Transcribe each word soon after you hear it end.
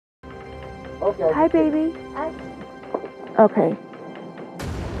Okay. Hi, baby. Hi. Okay.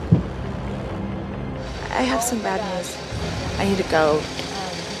 I have some bad news. I need to go.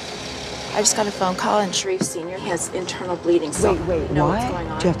 I just got a phone call, and Sharif Sr. has internal bleeding. So Wait, you know what? what's going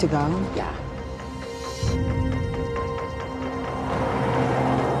on? Do you have to go? Yeah.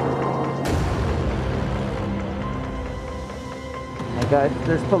 Hey guys,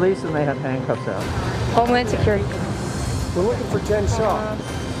 there's police and they have handcuffs out. Homeland Security. We're looking for Jen Shaw.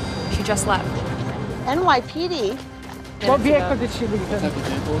 She just left. NYPD. What vehicle did she leave? What type of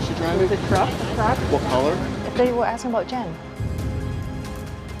vehicle was she driving? The truck? What color? They were asking about Jen.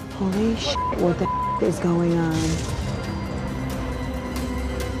 Holy shit, what the is going on?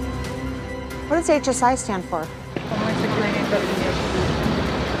 What does HSI stand for? Homeland Security.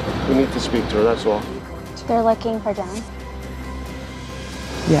 We need to speak to her, that's all. They're looking for Jen.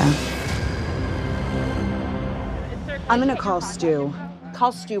 Yeah. I'm gonna call Stu.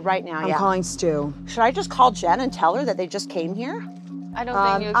 Call Stu right now, I'm calling Stu. Should I just call Jen and tell her that they just came here? I don't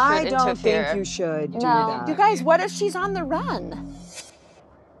think you should I don't interfere. think you should do No. that. You guys, what if she's on the run?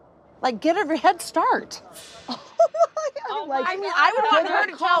 Like, get her head start. Like, I mean, I would want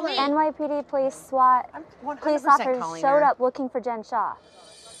her to tell me. NYPD police SWAT police 100% officers calling showed her. up looking for Jen Shaw.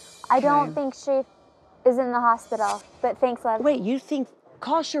 I don't think Sharif is in the hospital, but thanks, love. Wait, you think,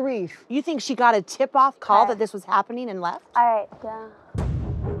 call Sharif. You think she got a tip-off call that this was happening and left? All right, yeah.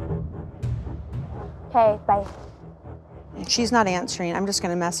 Okay, bye. She's not answering. I'm just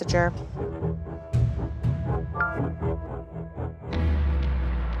gonna message her.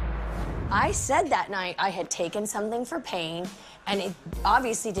 I said that night I had taken something for pain, and it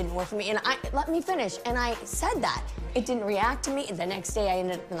obviously didn't work for me. And let me finish. And I said that. It didn't react to me. The next day I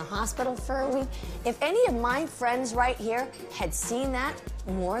ended up in the hospital for a week. If any of my friends right here had seen that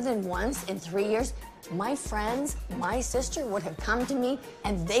more than once in 3 years, my friends, my sister would have come to me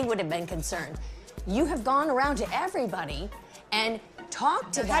and they would have been concerned. You have gone around to everybody and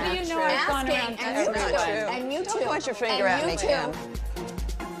talked to them. How do you know I've gone around to everybody? And you too. Don't point your finger at me, Kim.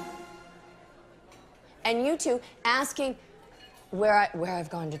 And you two asking where I've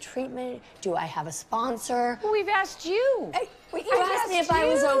gone to treatment. Do I have a sponsor? Well, we've asked you. You asked me if I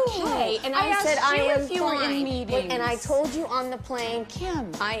was okay, and I said asked I you am if you were in fine. meetings. And I told you on the plane,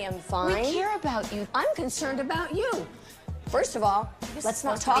 Kim, I am fine. we care about you. I'm concerned about you. First of all, let's not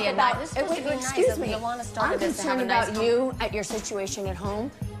supposed to talk be a about. nice- this is supposed to be nice. Excuse If me. Yolanda started I'm this to have concerned a nice about you at your situation at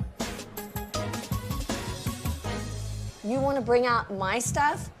home. You want to bring out my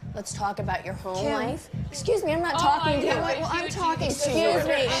stuff? Let's talk about your home life. Excuse me, I'm not talking to you. Well, I'm talking to you. Excuse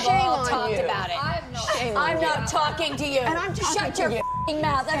me, shame on talked you. about it. Shame on I'm not talking to you. And I'm just shut your f***ing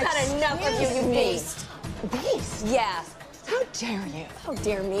mouth. I've had enough of you, you beast. Beast? Yeah. How dare you? How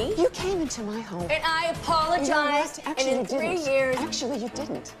dare me? You came into my home. And I apologize. Actually, and in you 3 didn't. years, Actually, you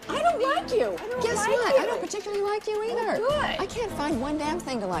didn't. I don't like you. Guess like what? you. I don't particularly like you either. good. I can't find one damn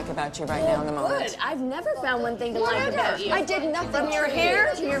thing to like about you right now in the moment. Good. I've never found one thing to like about you. I did nothing. From your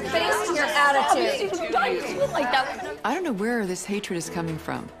hair to your face to your attitude. Like that. I don't know where this hatred is coming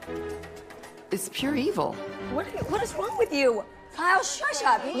from. It's pure evil. What is wrong with you? Kyle, shush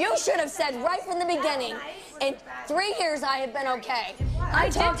up. You should have said right from the beginning, in 3 years I have been okay. I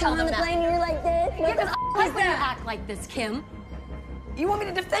talked to him on the plane and you're like this. What the f*** is that? Act like this, Kim. You want me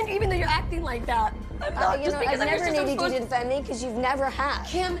to defend you even though you're acting like that? I'm not, You just know, because I've I'm your never sister, I'm needed you to supposed- defend me because you've never had.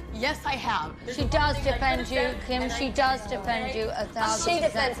 Kim, yes, I have. She does defend you, Kim. She does defend you 1,000%. She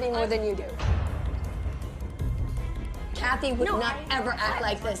defends me more than you do. Kathy would not ever act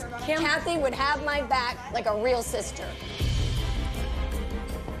like this. Kathy would have my back like a real sister.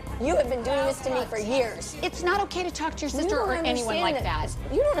 You have been doing this to me for years. It's not okay to talk to your You sister don't or anyone understand like it. that.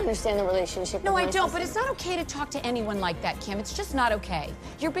 You don't understand the relationship. No, with I my don't, but sister. it's not okay to talk to anyone like that, Kim. It's just not okay.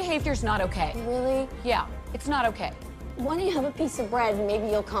 Your behavior's not okay. Really? Yeah, it's not okay. Why don't you have a piece of bread and maybe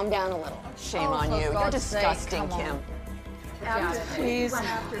you'll calm down a little? Shame on you. You're disgusting, Kim. Please.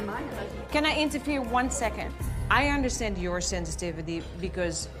 Can I interfere 1 second? I understand your sensitivity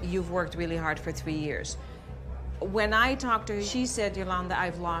because you've worked really hard for 3 years. When I talked to her, she said, Yolanda,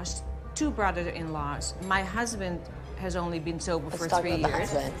 I've lost 2 brother-in-laws. My husband has only been sober for 3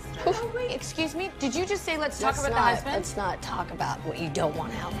 years. Oh, wait, excuse me? Did you just say let's talk about the husband? Let's not talk about what you don't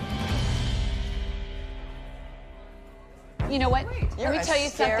want out. You know what? You're Let me a tell you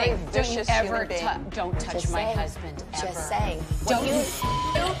scary, something. vicious Don't ever human being. don't touch Just my saying. husband ever. Just saying. Don't you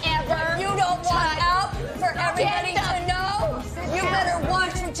ever. You don't want out for everybody to know. You better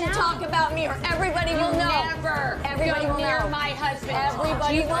watch what you talk about me, or everybody will know. Never Everybody go will near know. my husband.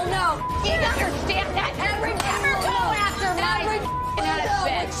 Everybody will know. You understand that? Everybody Never will go know. after my Everybody will know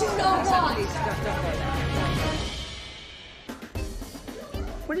what you don't want.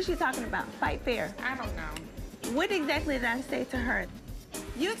 What is she talking about? Fight fair. I don't know. What exactly did I say to her?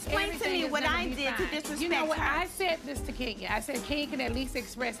 You explain to me what I did to disrespect You know what? her. I said this to Kenya. I said Kenya can at least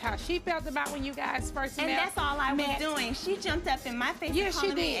express how she felt about when you guys first met. And that's all I was doing. She jumped up in my face and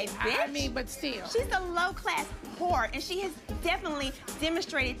called me a bitch. I mean, but still. She's a low-class whore, and she has definitely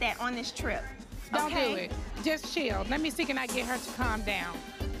demonstrated that on this trip. Don't do it. Just chill. Let me see, can I get her to calm down?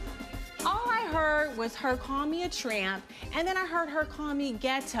 All I heard was her call me a tramp, and then I heard her call me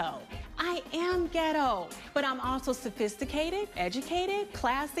ghetto. I am ghetto, but I'm also sophisticated, educated,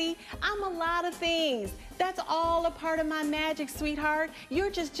 classy. I'm a lot of things. That's all a part of my magic, sweetheart. You're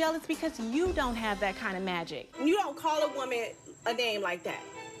just jealous because you don't have that kind of magic. You don't call a woman a name like that.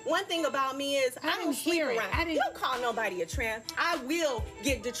 One thing about me is I don't sleep around. You don't call nobody a tramp. I will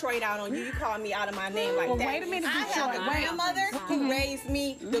get Detroit out on you. You call me out of my name like that. Wait a minute, I have a grandmother who raised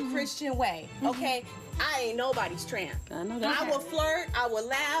me the Christian way, okay? I ain't nobody's tramp. I know that. I will flirt, I will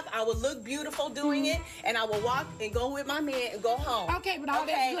laugh, I will look beautiful doing it, and I will walk and go with my man and go home. Okay, but all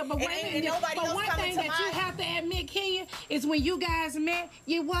that's good. But wait a minute. But one thing that you have to admit, Kenya, is when you guys met,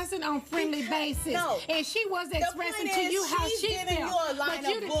 it wasn't on friendly basis. No. And she was expressing to you how she felt. You a line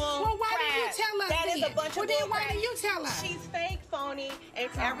of bull well, why didn't you tell us that then? is a bunch of then bull why crap. didn't you tell us? She's fake, phony, and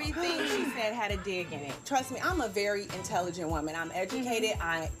everything she said had a dig in it. Trust me, I'm a very intelligent woman. I'm educated.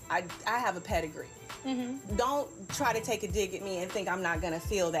 I have a pedigree. Don't try to take a dig at me and think I'm not gonna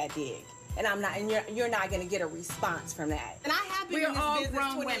feel that dig. And I'm not, and you're not gonna get a response from that. And I have been in this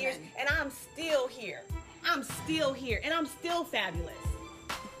business 20 years, and I'm still here. I'm still here, and I'm still fabulous.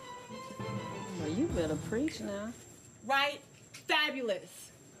 Well, you better preach now. Right? Fabulous.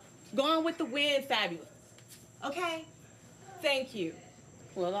 Gone with the wind, fabulous. Okay? Thank you.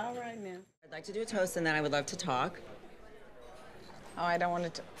 Well, all right now. I'd like to do a toast, and then I would love to talk. Oh, I don't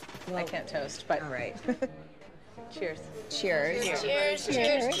want to. I can't toast, but. All right. Cheers. Cheers. Cheers. Cheers.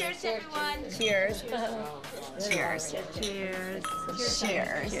 Cheers. Cheers, everyone. Cheers. Cheers. Cheers.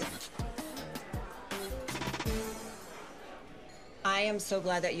 Cheers. I am so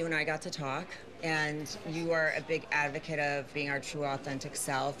glad that you and I got to talk, and you are a big advocate of being our true, authentic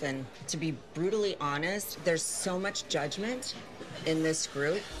self. And to be brutally honest, there's so much judgment in this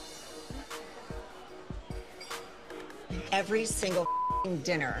group. Every single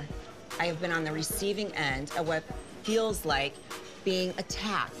dinner, I have been on the receiving end of what feels like being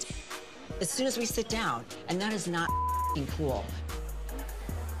attacked as soon as we sit down, and that is not cool.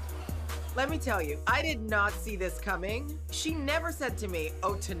 Let me tell you, I did not see this coming. She never said to me,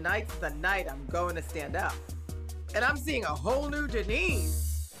 oh, tonight's the night I'm going to stand up. And I'm seeing a whole new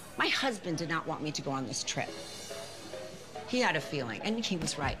Denise. My husband did not want me to go on this trip. He had a feeling, and he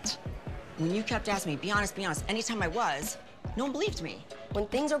was right. When you kept asking me, be honest, anytime I was, no one believed me. When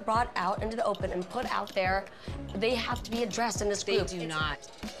things are brought out into the open and put out there, they have to be addressed in this group. They do not.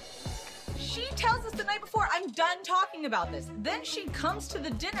 She tells us the night before, I'm done talking about this. Then she comes to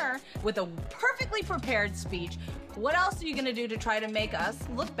the dinner with a perfectly prepared speech. What else are you gonna do to try to make us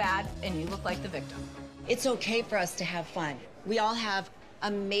look bad and you look like the victim? It's okay for us to have fun. We all have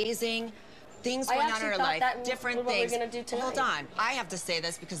amazing things going on in our life, different things. Hold on, I have to say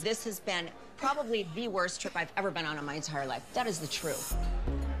this because this has been probably the worst trip I've ever been on in my entire life. That is the truth.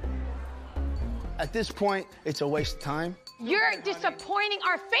 At this point, it's a waste of time. You're disappointing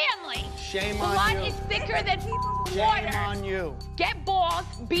our family. Shame on you. Blood is thicker than water. Shame on you. Get balls,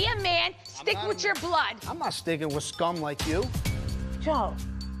 be a man, stick with your blood. I'm not sticking with scum like you. Joe,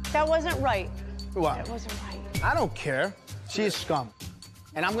 that wasn't right. What? That wasn't right. I don't care. She's scum.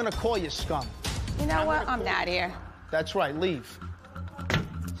 And I'm gonna call you scum. You know what? I'm out of here. That's right, leave.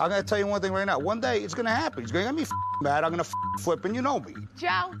 I'm gonna tell you one thing right now. One day it's gonna happen. It's gonna get me mad. I'm gonna flip, and you know me.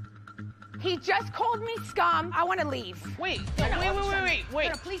 Joe, he just called me scum. I want to leave. Wait. No,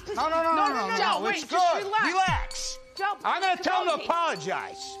 Wait. Please. No. Joe, It's wait, good. just relax. Joe, I'm gonna tell him to Rosie.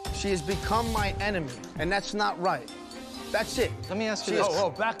 apologize. She has become my enemy, and that's not right. That's it. Let me ask you this. Oh,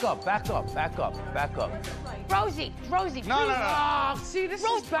 back up. Rosie, please. No. Oh, see, this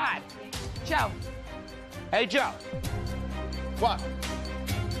is bad. Joe. Hey, Joe. What?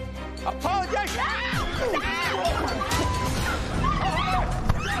 Apologize.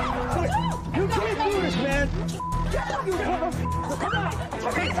 You can't do this, man.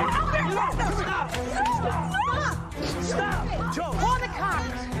 Stop. Joe. Call the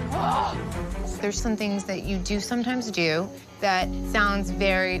cops. There's some things that you do sometimes do that sounds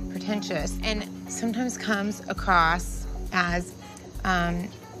very pretentious and sometimes comes across as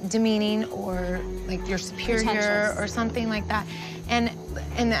demeaning or like you're superior or something like that. And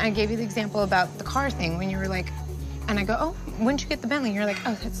I gave you the example about the car thing when you were like, and I go, oh, when did you get the Bentley? You're like,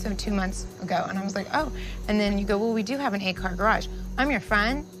 oh, that's so 2 months ago. And I was like, oh. And then you go, well, we do have an 8-car garage. I'm your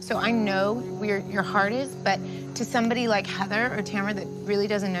friend, so I know where your heart is, but to somebody like Heather or Tamara that really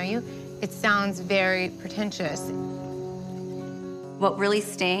doesn't know you, it sounds very pretentious. What really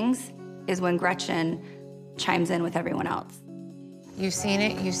stings is when Gretchen chimes in with everyone else. You've seen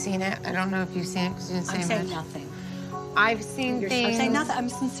it. I don't know if you've seen it because you didn't say much. I'm saying nothing. I've seen things. I'm saying nothing. I'm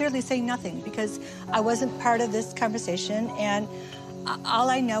sincerely saying nothing because I wasn't part of this conversation, and all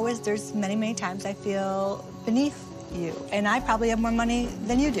I know is there's many, many times I feel beneath you, and I probably have more money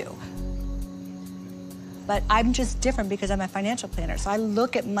than you do. But I'm just different because I'm a financial planner, so I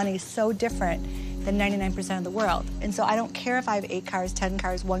look at money so different than 99% of the world. And so I don't care if I have 8 cars, 10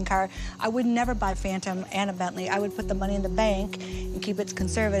 cars, 1 car. I would never buy a Phantom and a Bentley. I would put the money in the bank and keep it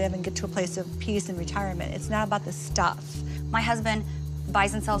conservative and get to a place of peace and retirement. It's not about the stuff. My husband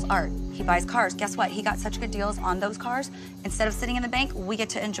buys and sells art. He buys cars. Guess what? He got such good deals on those cars. Instead of sitting in the bank, we get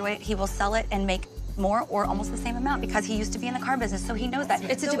to enjoy it. He will sell it and make more or almost the same amount because he used to be in the car business, so he knows that.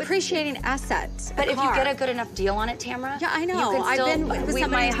 It's a depreciating asset. But if you get a good enough deal on it, Tamara, yeah, I know. You can still, I've been with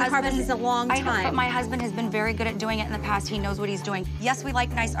somebody in the car business a long time. I know, but my husband has been very good at doing it in the past. He knows what he's doing. Yes, we like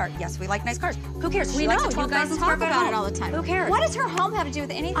nice art. Yes, we like nice cars. Who cares? We know. You guys talk about it all the time. Who cares? What does her home have to do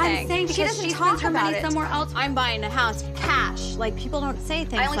with anything? I'm saying because she spends her money somewhere else. I'm buying a house cash. Like, people don't say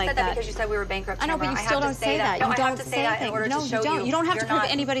things like that. I only said that because you said we were bankrupt. I know, but you still don't say that. You don't say that in order to show you. No, you don't have to prove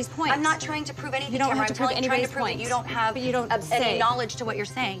anybody's point. I'm not trying to prove anything. You don't have to prove anybody's point. You don't have any knowledge to what you're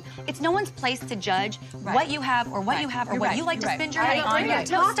saying. It's no one's place to judge what you have or what you have or what you like to spend your money on.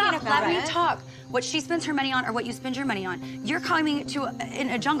 No, stop. Let me talk. What she spends her money on or what you spend your money on. You're coming to in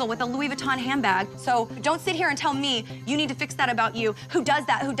a jungle with a Louis Vuitton handbag, so don't sit here and tell me you need to fix that about you. Who does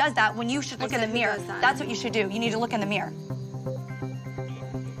that when you should look in the mirror? That's what you should do. You need to look in the mirror.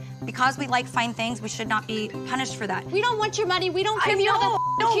 Because we like fine things, we should not be punished for that. We don't want your money. We don't care if you have a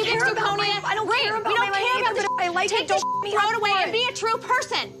cubic zirconia. I don't care about my money. We don't care about the I like Take it. Throw Don't it away and be a true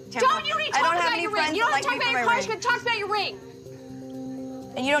person. Tamara, You don't need to talk about your ring. You don't have to talk about your cars. You talk about your ring.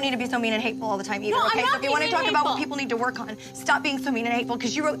 And you don't need to be so mean and hateful all the time either, No, okay? I'm not So if you want to being talk about what hateful. people need to work on, stop being so mean and hateful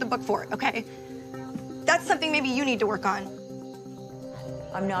because you wrote the book for it, okay? That's something maybe you need to work on.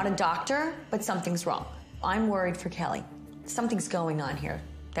 I'm not a doctor, but something's wrong. I'm worried for Kelly. Something's going on here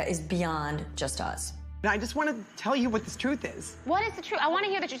that is beyond just us. I just want to tell you what this truth is. What is the truth? I want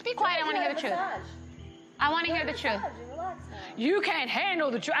to hear the truth. Be quiet. I want to hear the truth. I want to hear the truth. You can't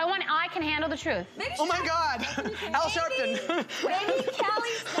handle the truth. I can handle the truth. Oh my God, Al Sharpton. Maybe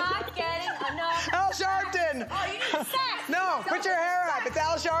Kelly's not getting enough. Al Sharpton. Oh, you need sex. No, put your hair up. It's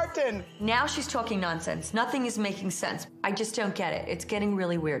Al Sharpton. Now she's talking nonsense. Nothing is making sense. I just don't get it. It's getting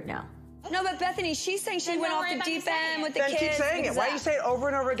really weird now. No, but Bethany, she's saying she went off the deep end with the kids. Then keep saying it. Why do you say it over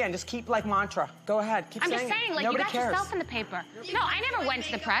and over again? Just keep like mantra. Go ahead. Keep saying it. I'm just saying, like, Nobody you got cares. yourself in the paper. No, I never went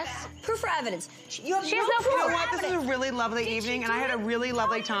to the press. Proof or evidence? You have She has no no proof. proof. You know what? This is a really lovely evening, and I had a really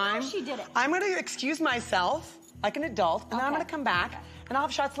lovely time. She did it. I'm going to excuse myself like an adult, and then I'm going to come back, and I'll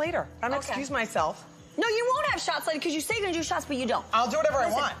have shots later. I'm going to excuse myself. No, you won't have shots later because you say you're going to do shots, but you don't. I'll do whatever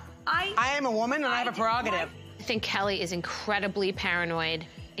Listen, I want. I am a woman, and I have a prerogative. I think Kelly is incredibly paranoid,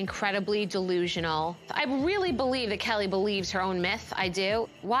 incredibly delusional. I really believe that Kelly believes her own myth. I do.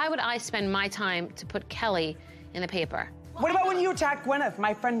 Why would I spend my time to put Kelly in the paper? What about when you attacked Gwyneth,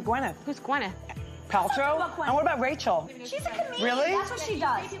 my friend Gwyneth? Who's Gwyneth? Paltrow? And what about Rachel? She's a comedian. Really? That's what she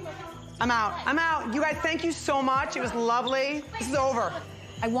does. I'm out. I'm out. You guys, thank you so much. It was lovely. This is over.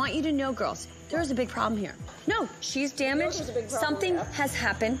 I want you to know, girls, there's a big problem here. No, she's damaged. Something has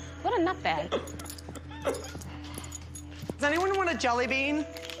happened. What a nutbag. Does anyone want a jelly bean?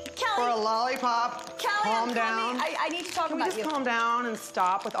 Kelly. Or a lollipop? Kelly, calm I'm down. coming. I need to talk Can about we just you. calm down and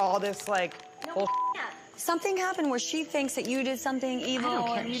stop with all this, like, bull? Something happened where she thinks that you did something evil. I don't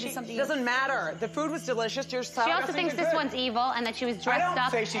care. And you did something It doesn't matter. The food was delicious. Your She also thinks this one's evil and that she was dressed I don't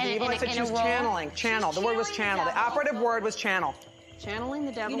up say she's evil. I said in she a was role. channeling. Channel. The word was channel. The operative word was channel. Channeling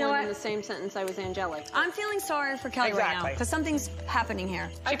the devil, You know and in what? the same sentence I was angelic. I'm feeling sorry for Kelly right now Exactly. because something's happening here.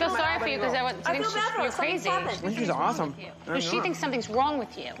 She feels sorry for you because I feel bad for her. you're crazy. Something's happened. She's awesome. Because she thinks something's wrong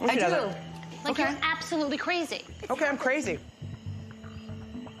with you. I do. Like you're absolutely crazy. Okay, I'm crazy.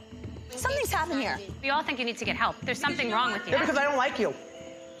 Something's happened here. We all think you need to get help. There's something wrong with you. Yeah, because I don't like you.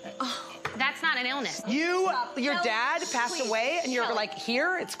 That's not an illness. Your dad passed away, and you're like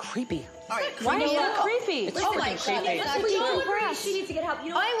here. It's creepy. All right. Why are you creepy? It's Oh my freaking God. creepy. She needs to get help.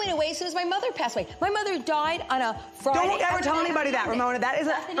 I went away as soon as my mother passed away. My mother died on a Friday. Don't ever tell anybody that, Ramona. That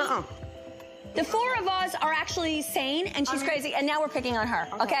isn't. The four of us are actually sane, and she's crazy, and now we're picking on her.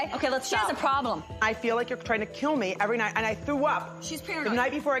 Okay? Okay, let's stop. She has a problem. I feel like you're trying to kill me every night, and I threw up. She's paranoid. The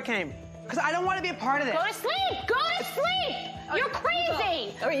night before I came. Because I don't want to be a part of this. Go to sleep. Go to sleep. You're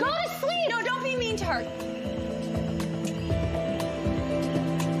crazy. Go to sleep. No, don't be mean to her.